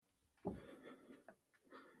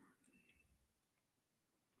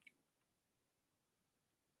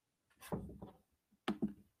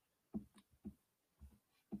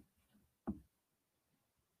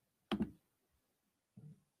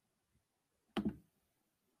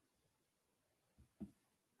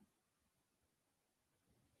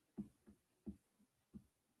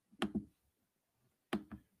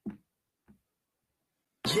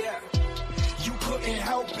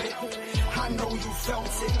you felt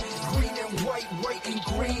it. Green and white and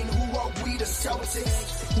green. Who are we, the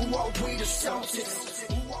Celtics? Who are we, the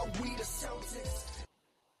Celtics? Who are we, the Celtics?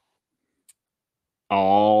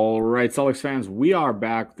 All right, Celtics fans, we are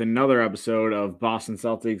back with another episode of Boston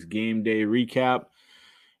Celtics Game Day Recap,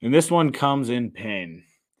 and this one comes in pain.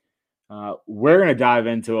 We're going to dive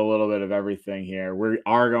into a little bit of everything here. We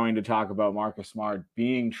are going to talk about Marcus Smart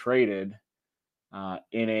being traded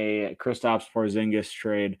in a Kristaps Porzingis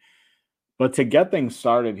trade. But to get things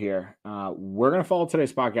started here, we're going to follow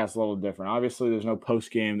today's podcast a little different. Obviously, there's no post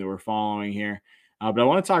game that we're following here, but I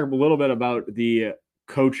want to talk a little bit about the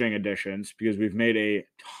coaching additions because we've made a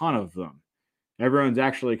ton of them. Everyone's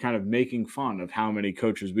actually kind of making fun of how many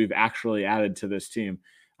coaches we've actually added to this team.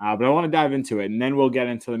 But I want to dive into it, and then we'll get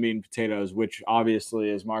into the meat and potatoes, which obviously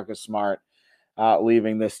is Marcus Smart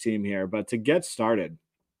leaving this team here. But to get started,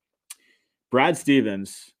 Brad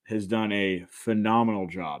Stevens has done a phenomenal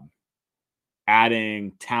job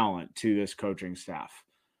adding talent to this coaching staff.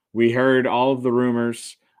 We heard all of the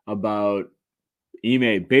rumors about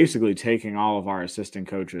Ime basically taking all of our assistant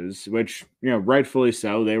coaches, which, rightfully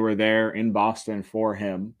so. They were there in Boston for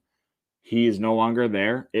him. He is no longer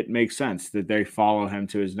there. It makes sense that they follow him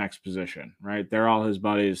to his next position, right? They're all his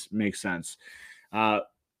buddies. Makes sense. What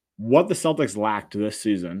the Celtics lacked this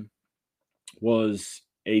season was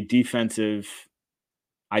a defensive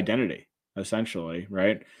identity, essentially,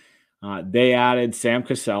 right? They added Sam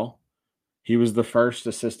Cassell. He was the first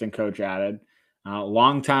assistant coach added.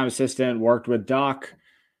 Longtime assistant, worked with Doc,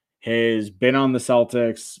 has been on the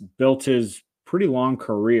Celtics, built his pretty long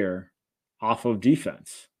career off of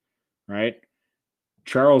defense, right?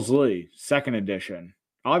 Charles Lee, second edition.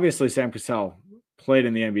 Obviously, Sam Cassell played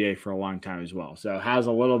in the NBA for a long time as well, so has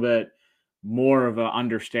a little bit more of an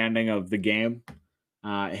understanding of the game.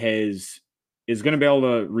 Is going to be able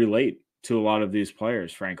to relate to a lot of these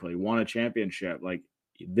players, frankly. Won a championship. Like,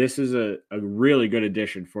 this is a really good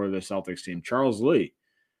addition for the Celtics team. Charles Lee,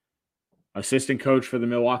 assistant coach for the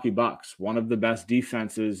Milwaukee Bucks, one of the best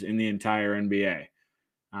defenses in the entire NBA,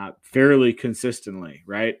 fairly consistently,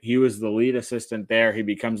 right? He was the lead assistant there. He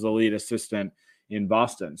becomes the lead assistant in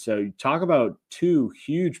Boston. So you talk about two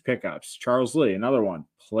huge pickups. Charles Lee, another one,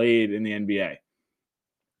 played in the NBA.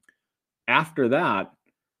 After that,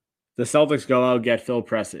 the Celtics go out and get Phil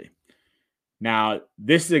Pressey. Now,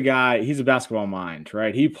 this is a guy, he's a basketball mind,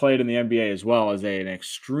 right? He played in the NBA as well as an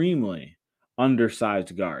extremely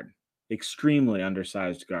undersized guard.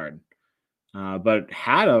 But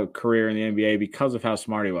had a career in the NBA because of how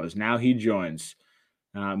smart he was. Now he joins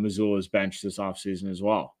Missoula's bench this offseason as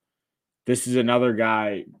well. This is another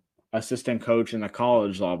guy, assistant coach in the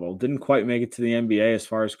college level. Didn't quite make it to the NBA as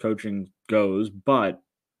far as coaching goes, but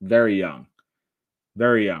very young.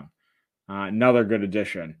 Very young. Another good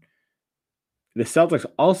addition. The Celtics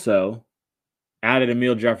also added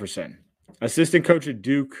Emile Jefferson, assistant coach at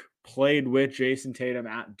Duke, played with Jason Tatum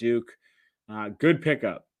at Duke. Good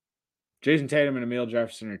pickup. Jason Tatum and Emile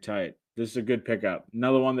Jefferson are tight. This is a good pickup.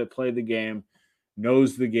 Another one that played the game,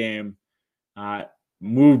 knows the game,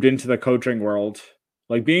 moved into the coaching world.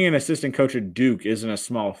 Like, being an assistant coach at Duke isn't a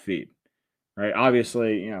small feat, right?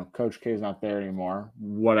 Obviously, Coach K is not there anymore.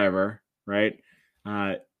 Whatever, right?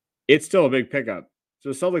 It's still a big pickup. So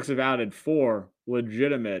the Celtics have added 4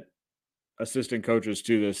 legitimate assistant coaches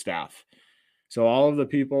to this staff. So all of the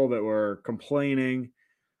people that were complaining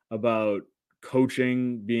about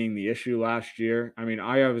coaching being the issue last year, I mean,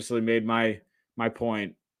 I obviously made my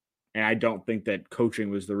point, and I don't think that coaching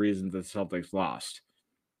was the reason that the Celtics lost.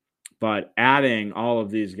 But adding all of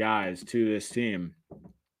these guys to this team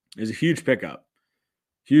is a huge pickup.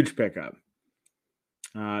 Huge pickup.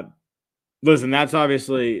 Listen, that's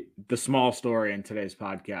obviously the small story in today's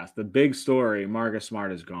podcast. The big story, Marcus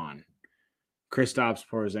Smart is gone. Kristaps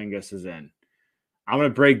Porzingis is in. I'm going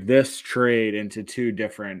to break this trade into 2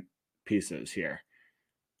 different pieces here.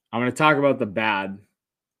 I'm going to talk about the bad,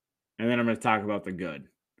 and then I'm going to talk about the good.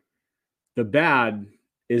 The bad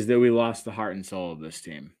is that we lost the heart and soul of this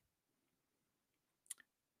team.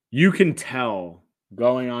 You can tell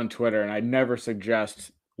going on Twitter, and I never suggest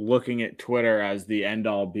looking at Twitter as the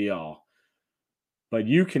end-all, be-all, but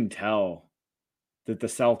you can tell that the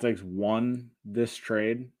Celtics won this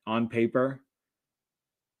trade on paper,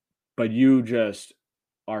 but you just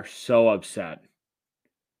are so upset.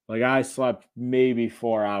 Like, I slept maybe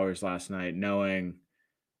 4 hours last night knowing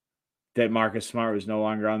that Marcus Smart was no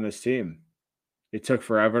longer on this team. It took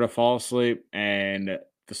forever to fall asleep, and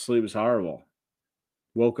the sleep was horrible.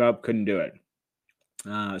 Woke up, couldn't do it.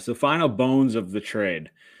 So final bones of the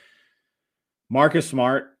trade. Marcus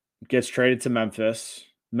Smart gets traded to Memphis.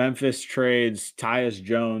 Memphis trades Tyus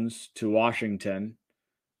Jones to Washington.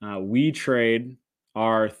 We trade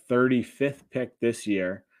our 35th pick this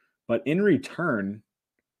year, but in return,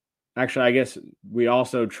 actually, I guess we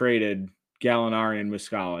also traded Gallinari and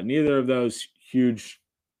Muscala. Neither of those huge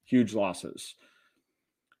losses.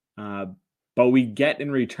 But we get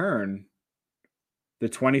in return the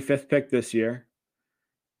 25th pick this year,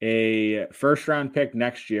 a first round pick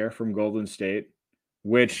next year from Golden State,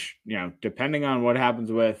 which, depending on what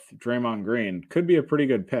happens with Draymond Green, could be a pretty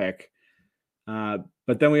good pick.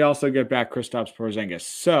 But then we also get back Kristaps Porzingis.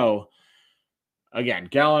 So, again,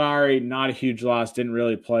 Gallinari, not a huge loss, didn't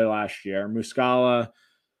really play last year. Muscala,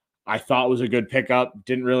 I thought was a good pickup,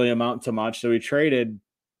 didn't really amount to much. So we traded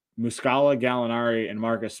Muscala, Gallinari, and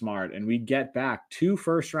Marcus Smart, and we get back 2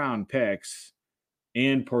 first-round picks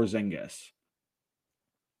and Porzingis.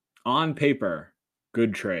 On paper,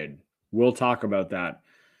 good trade. We'll talk about that.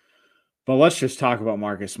 But let's just talk about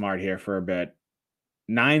Marcus Smart here for a bit.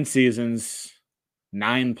 9 seasons,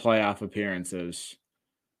 9 playoff appearances.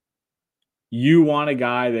 You want a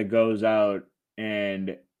guy that goes out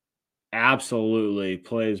and absolutely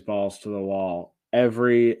plays balls to the wall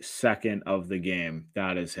every second of the game.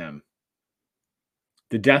 That is him.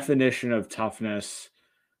 The definition of toughness,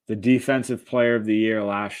 the defensive player of the year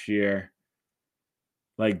last year.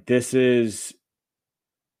 Like, this is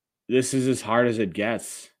as hard as it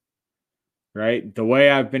gets, right? The way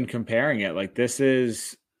I've been comparing it, like, this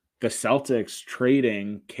is the Celtics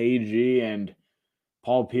trading KG and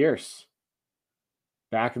Paul Pierce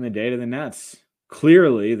back in the day to the Nets.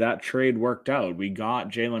 Clearly, that trade worked out. We got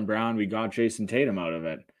Jaylen Brown. We got Jason Tatum out of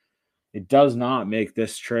it. It does not make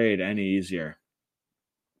this trade any easier.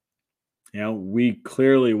 We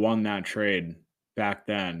clearly won that trade back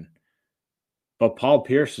then. But Paul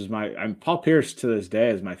Pierce to this day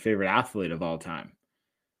is my favorite athlete of all time.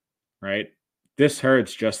 Right? This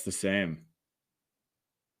hurts just the same.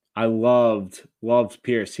 I loved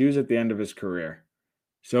Pierce. He was at the end of his career.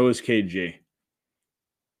 So is KG.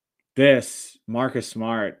 This, Marcus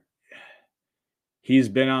Smart, he's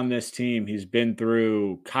been on this team. He's been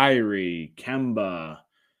through Kyrie, Kemba,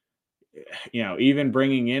 even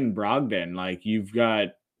bringing in Brogdon. Like, you've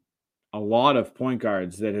got a lot of point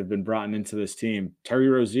guards that have been brought into this team. Terry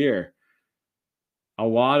Rozier, a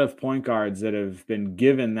lot of point guards that have been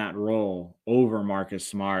given that role over Marcus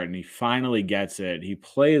Smart, and he finally gets it. He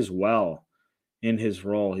plays well in his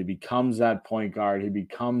role. He becomes that point guard. He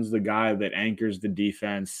becomes the guy that anchors the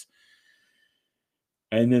defense.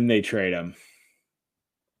 And then they trade him.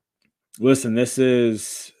 Listen, this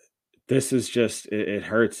is just, it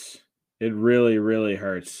hurts. It really, really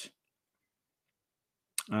hurts.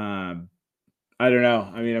 I don't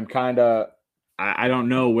know. I mean, I don't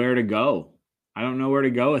know where to go. I don't know where to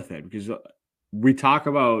go with it, because we talk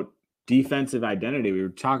about defensive identity. We were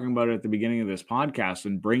talking about it at the beginning of this podcast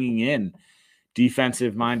and bringing in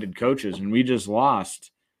defensive-minded coaches, and we just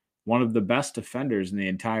lost one of the best defenders in the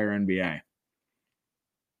entire NBA.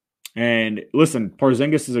 And listen,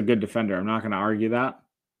 Porzingis is a good defender. I'm not going to argue that.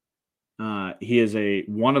 He is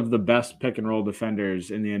one of the best pick-and-roll defenders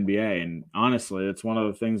in the NBA, and honestly, it's one of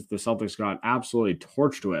the things the Celtics got absolutely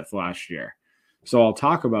torched with last year. So I'll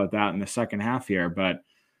talk about that in the second half here, but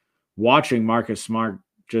watching Marcus Smart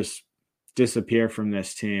just disappear from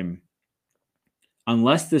this team,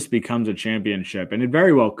 unless this becomes a championship, and it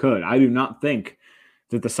very well could, I do not think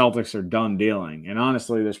that the Celtics are done dealing. And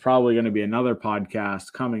honestly, there's probably going to be another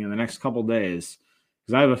podcast coming in the next couple days,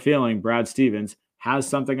 because I have a feeling Brad Stevens has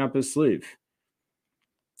something up his sleeve.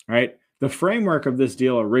 Right? The framework of this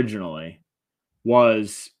deal originally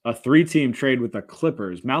was a 3-team trade with the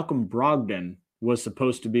Clippers. Malcolm Brogdon was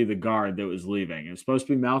supposed to be the guard that was leaving. It was supposed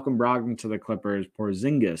to be Malcolm Brogdon to the Clippers,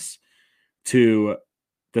 Porzingis to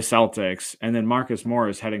the Celtics, and then Marcus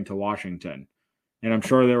Morris heading to Washington. And I'm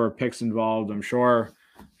sure there were picks involved. I'm sure,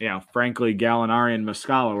 frankly, Gallinari and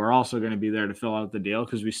Muscala were also going to be there to fill out the deal,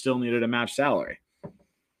 because we still needed a match salary.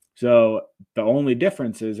 So the only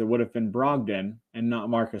difference is it would have been Brogdon and not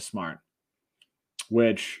Marcus Smart,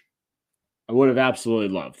 which I would have absolutely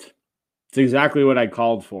loved. It's exactly what I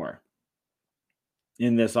called for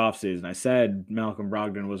in this offseason. I said Malcolm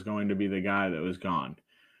Brogdon was going to be the guy that was gone.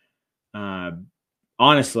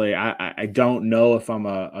 Honestly, I don't know if I'm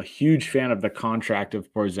a huge fan of the contract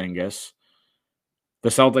of Porzingis. The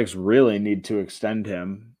Celtics really need to extend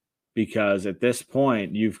him, because at this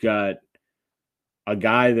point, you've got a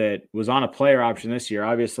guy that was on a player option this year.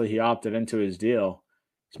 Obviously, he opted into his deal.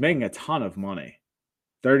 He's making a ton of money,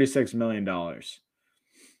 $36 million.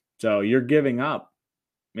 So you're giving up.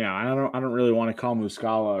 I don't really want to call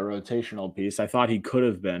Muscala a rotational piece. I thought he could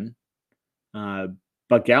have been.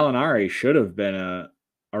 But Gallinari should have been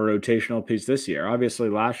a rotational piece this year. Obviously,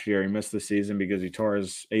 last year he missed the season because he tore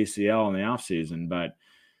his ACL in the offseason, but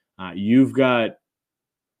you've got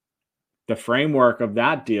the framework of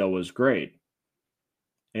that deal was great.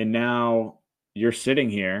 And now you're sitting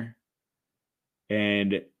here,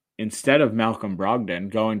 and instead of Malcolm Brogdon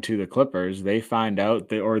going to the Clippers, they find out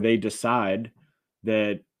that, or they decide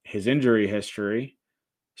that his injury history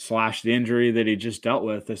 / the injury that he just dealt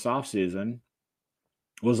with this offseason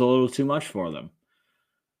was a little too much for them.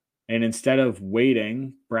 And instead of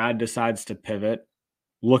waiting, Brad decides to pivot,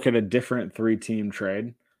 look at a different 3-team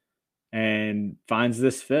trade, and finds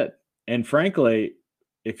this fit. And frankly,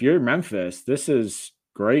 if you're Memphis, this is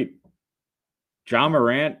great. Ja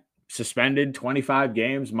Morant suspended 25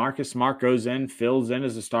 games. Marcus Smart goes in, fills in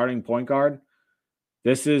as a starting point guard.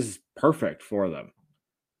 This is perfect for them.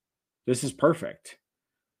 This is perfect.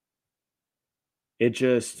 It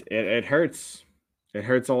hurts. It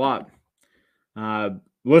hurts a lot.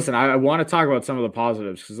 Listen, I want to talk about some of the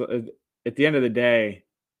positives because at the end of the day,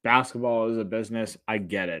 basketball is a business. I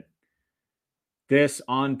get it. This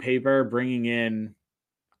on paper, bringing in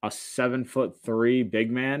a 7'3"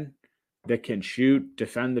 big man that can shoot,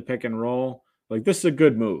 defend the pick and roll, like this is a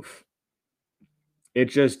good move. It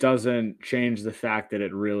just doesn't change the fact that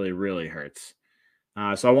it really, really hurts.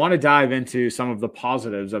 So I want to dive into some of the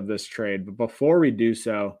positives of this trade. But before we do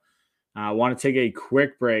so, I want to take a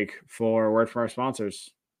quick break for a word from our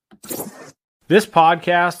sponsors. This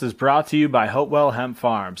podcast is brought to you by Hopewell Hemp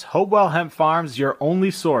Farms. Hopewell Hemp Farms is your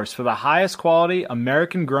only source for the highest quality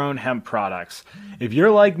American-grown hemp products. If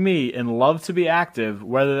you're like me and love to be active,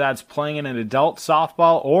 whether that's playing in an adult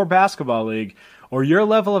softball or basketball league, or your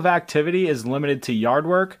level of activity is limited to yard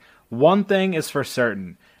work, one thing is for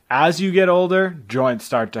certain. As you get older, joints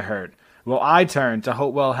start to hurt. Well, I turn to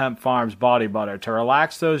Hopewell Hemp Farms Body Butter to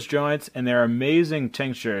relax those joints and their amazing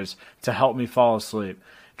tinctures to help me fall asleep.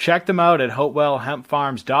 Check them out at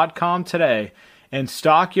hopewellhempfarms.com today and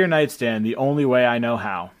stock your nightstand the only way I know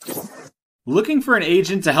how. Looking for an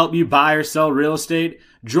agent to help you buy or sell real estate?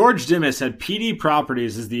 George Dimas at PD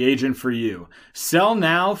Properties is the agent for you. Sell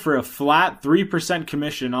now for a flat 3%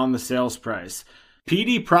 commission on the sales price.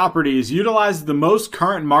 PD Properties utilizes the most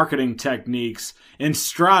current marketing techniques and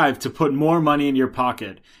strive to put more money in your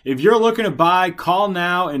pocket. If you're looking to buy, call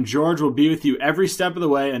now and George will be with you every step of the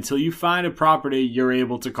way until you find a property you're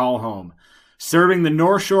able to call home. Serving the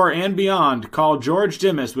North Shore and beyond, call George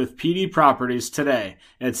Dimas with PD Properties today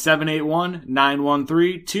at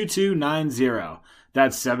 781-913-2290.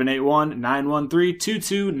 That's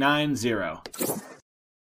 781-913-2290.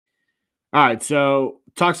 All right, so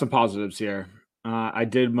talk some positives here. I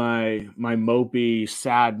did my mopey,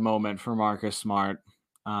 sad moment for Marcus Smart.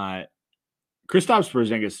 Kristaps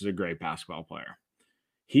Porzingis is a great basketball player.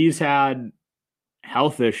 He's had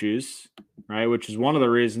health issues, right, which is one of the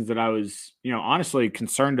reasons that I was, honestly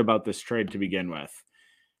concerned about this trade to begin with.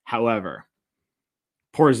 However,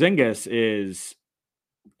 Porzingis is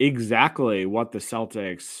exactly what the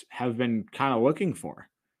Celtics have been kind of looking for.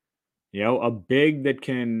 A big that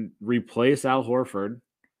can replace Al Horford,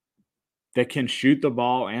 that can shoot the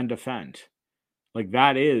ball and defend. Like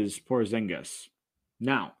that is Porzingis.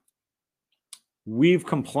 Now, we've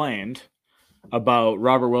complained about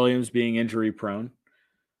Robert Williams being injury prone.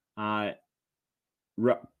 Porzingis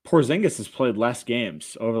has played less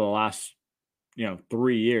games over the last,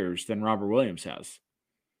 3 years than Robert Williams has.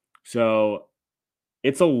 So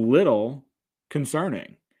it's a little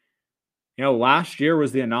concerning. Last year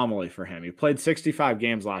was the anomaly for him. He played 65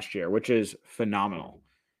 games last year, which is phenomenal.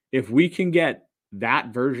 If we can get that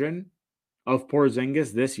version of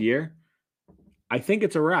Porzingis this year, I think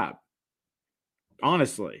it's a wrap.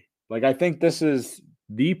 Honestly, I think this is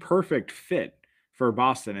the perfect fit for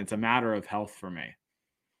Boston. It's a matter of health for me.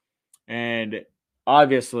 And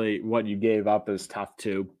obviously what you gave up is tough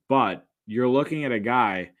too, but you're looking at a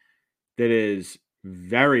guy that is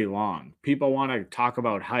very long. People want to talk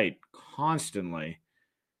about height constantly.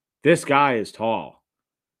 This guy is tall,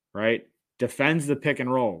 right? Defends the pick and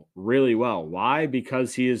roll really well. Why?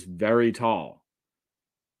 Because he is very tall.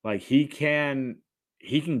 He can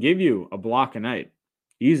give you a block a night.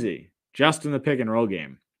 Easy. Just in the pick and roll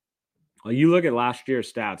game. You look at last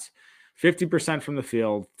year's stats, 50% from the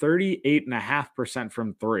field, 38.5%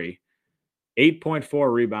 from three,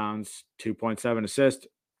 8.4 rebounds, 2.7 assists,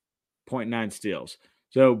 0.9 steals.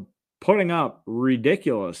 So putting up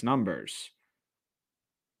ridiculous numbers.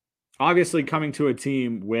 Obviously, coming to a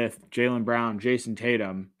team with Jaylen Brown, Jason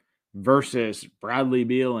Tatum versus Bradley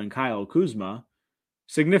Beal and Kyle Kuzma,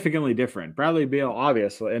 significantly different. Bradley Beal,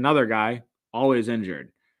 obviously, another guy, always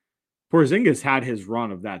injured. Porzingis had his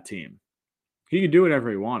run of that team. He could do whatever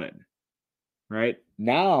he wanted, right?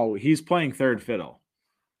 Now he's playing third fiddle.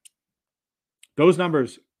 Those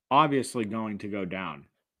numbers obviously going to go down.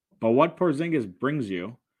 But what Porzingis brings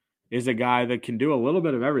you is a guy that can do a little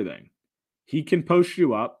bit of everything. He can post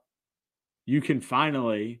you up. You can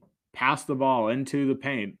finally pass the ball into the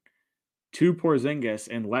paint to Porzingis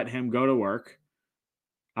and let him go to work.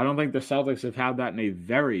 I don't think the Celtics have had that in a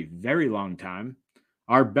very, very long time.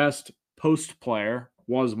 Our best post player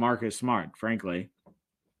was Marcus Smart, frankly.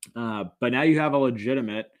 But now you have a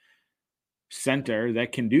legitimate center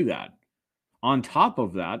that can do that. On top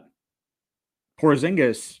of that,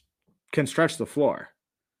 Porzingis can stretch the floor,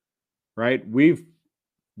 right?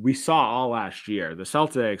 We saw all last year. The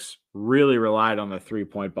Celtics really relied on the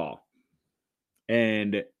 3-point ball.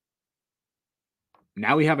 And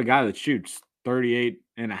now we have a guy that shoots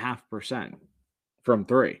 38.5% from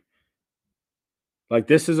three. Like,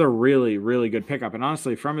 this is a really, really good pickup. And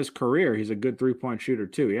honestly, from his career, he's a good 3-point shooter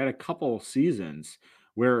too. He had a couple seasons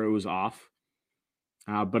where it was off.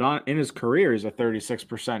 But in his career, he's a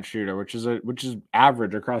 36% shooter, which is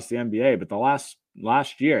average across the NBA. But the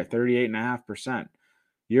last year, 38.5%.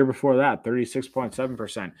 Year before that,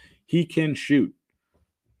 36.7%. He can shoot,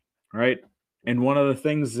 right? And one of the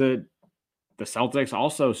things that the Celtics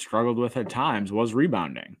also struggled with at times was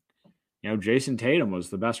rebounding. Jason Tatum was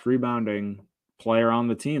the best rebounding player on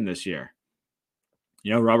the team this year.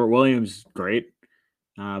 Robert Williams, great.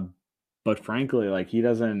 But frankly, like, he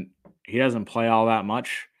doesn't play all that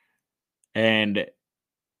much. And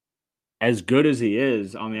as good as he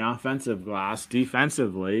is on the offensive glass,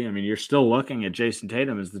 defensively, I mean, you're still looking at Jason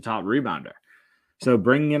Tatum as the top rebounder. So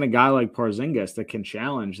bringing in a guy like Porzingis that can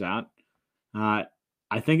challenge that,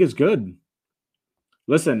 I think is good.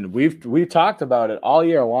 Listen, we've talked about it all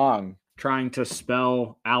year long, trying to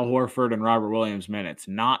spell Al Horford and Robert Williams minutes,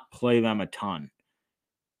 not play them a ton.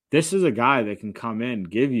 This is a guy that can come in,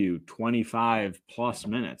 give you 25 plus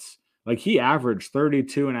minutes. Like, he averaged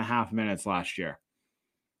 32 and a half minutes last year.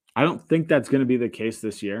 I don't think that's going to be the case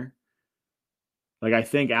this year. Like, I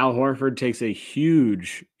think Al Horford takes a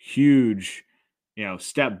huge, huge,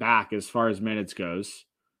 step back as far as minutes goes.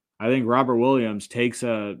 I think Robert Williams takes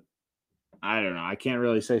I don't know. I can't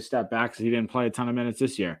really say step back because he didn't play a ton of minutes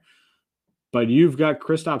this year. But you've got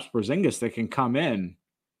Kristaps Porzingis that can come in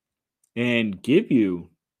and give you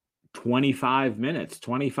 25 minutes,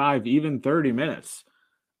 25, even 30 minutes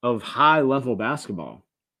of high-level basketball.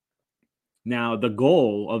 Now, the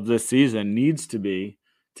goal of this season needs to be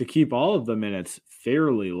to keep all of the minutes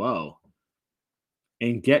fairly low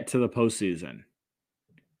and get to the postseason.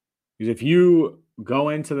 Because if you go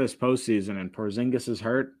into this postseason and Porzingis is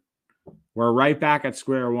hurt, we're right back at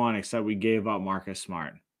square one, except we gave up Marcus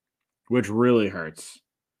Smart, which really hurts.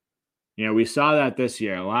 We saw that this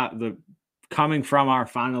year. Coming from our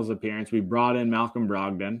finals appearance, we brought in Malcolm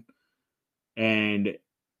Brogdon, and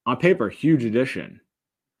on paper, huge addition.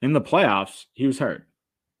 In the playoffs, he was hurt.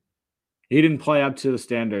 He didn't play up to the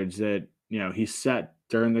standards that, he set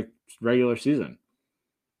during the regular season.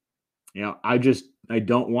 I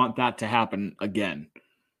don't want that to happen again,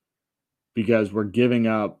 because we're giving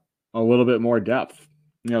up a little bit more depth.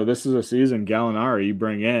 This is a season Gallinari you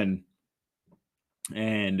bring in,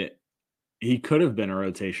 and he could have been a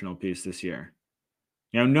rotational piece this year.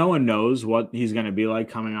 No one knows what he's going to be like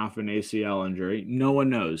coming off an ACL injury. No one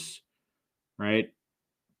knows, right?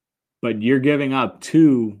 But you're giving up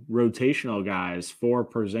 2 rotational guys for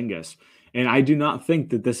Porzingis. And I do not think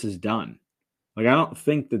that this is done. Like, I don't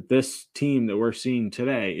think that this team that we're seeing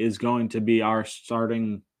today is going to be our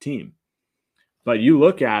starting team. But you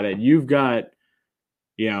look at it, you've got,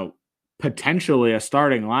 potentially a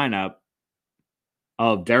starting lineup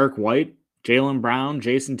of Derek White, Jaylen Brown,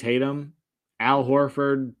 Jason Tatum, Al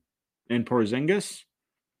Horford, and Porzingis.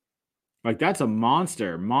 Like, that's a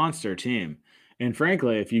monster team. And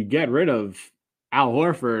frankly, if you get rid of Al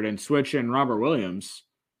Horford and switch in Robert Williams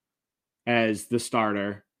as the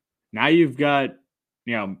starter, now you've got,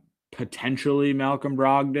 potentially Malcolm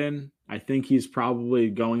Brogdon. I think he's probably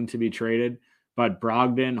going to be traded. But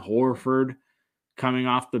Brogdon, Horford coming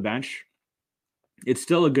off the bench, it's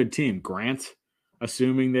still a good team. Grant,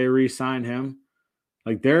 assuming they re-sign him.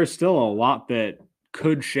 Like, there's still a lot that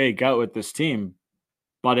could shake out with this team.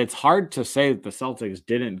 But it's hard to say that the Celtics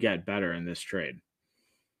didn't get better in this trade.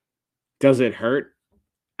 Does it hurt?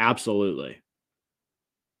 Absolutely.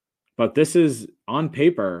 But this is, on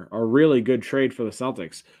paper, a really good trade for the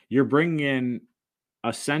Celtics. You're bringing in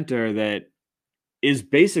a center that is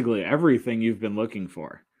basically everything you've been looking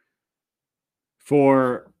for.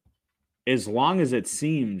 For as long as it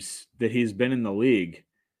seems that he's been in the league,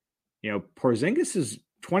 Porzingis is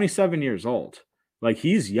 27 years old. Like,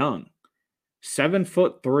 he's young.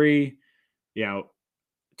 7'3",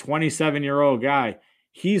 27-year-old guy.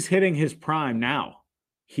 He's hitting his prime now.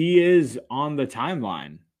 He is on the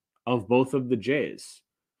timeline of both of the Jays.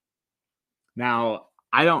 Now,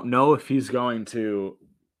 I don't know if he's going to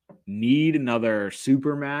need another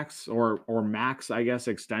super max or max, I guess,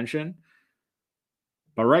 extension.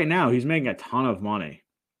 But right now, he's making a ton of money.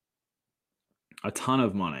 A ton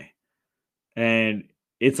of money. And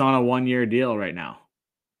it's on a 1-year deal right now.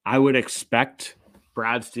 I would expect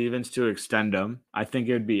Brad Stevens to extend him. I think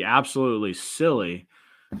it would be absolutely silly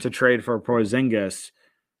to trade for Porzingis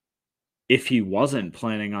if he wasn't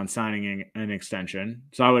planning on signing an extension.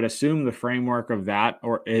 So I would assume the framework of that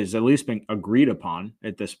is at least been agreed upon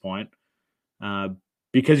at this point,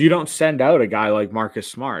 because you don't send out a guy like Marcus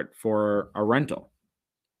Smart for a rental.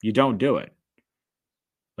 You don't do it.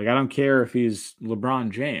 Like, I don't care if he's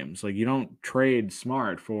LeBron James. Like, you don't trade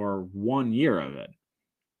Smart for 1 year of it.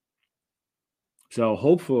 So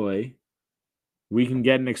hopefully we can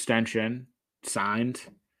get an extension signed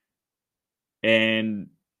and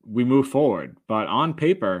we move forward. But on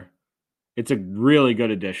paper, it's a really good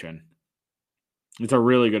addition. It's a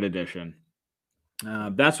really good addition.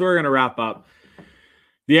 That's where we're going to wrap up.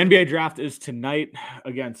 The NBA draft is tonight.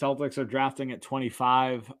 Again, Celtics are drafting at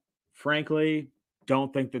 25. Frankly,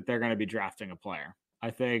 don't think that they're going to be drafting a player.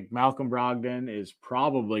 I think Malcolm Brogdon is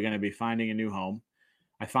probably going to be finding a new home.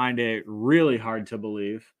 I find it really hard to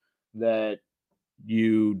believe that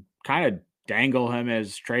you kind of dangle him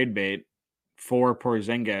as trade bait for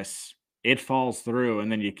Porzingis. It falls through,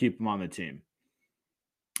 and then you keep him on the team.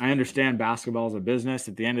 I understand basketball is a business.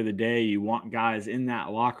 At the end of the day, you want guys in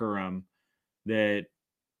that locker room that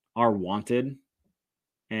are wanted.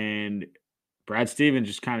 And Brad Stevens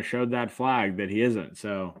just kind of showed that flag that he isn't.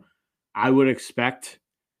 So I would expect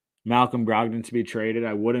Malcolm Brogdon to be traded.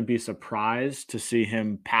 I wouldn't be surprised to see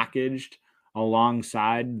him packaged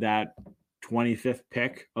alongside that 25th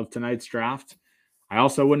pick of tonight's draft. I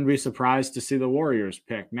also wouldn't be surprised to see the Warriors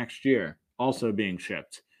pick next year also being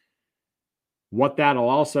shipped. What that'll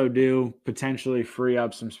also do, potentially free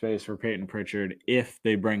up some space for Peyton Pritchard if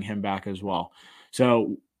they bring him back as well.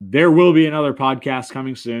 So there will be another podcast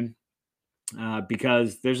coming soon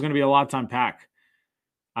because there's going to be a lot to unpack.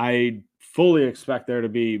 I fully expect there to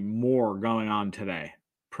be more going on today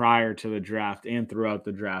prior to the draft and throughout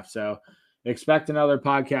the draft. So expect another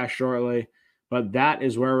podcast shortly, but that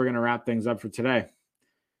is where we're going to wrap things up for today.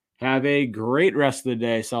 Have a great rest of the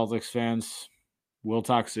day, Celtics fans. We'll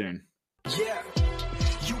talk soon. Yeah,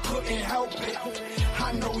 you couldn't help it.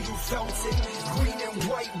 I know you felt it. Green and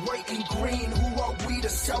white and green. Who are we, the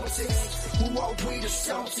Celtics? Who are we, the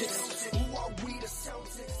Celtics? Who are we, the Celtics?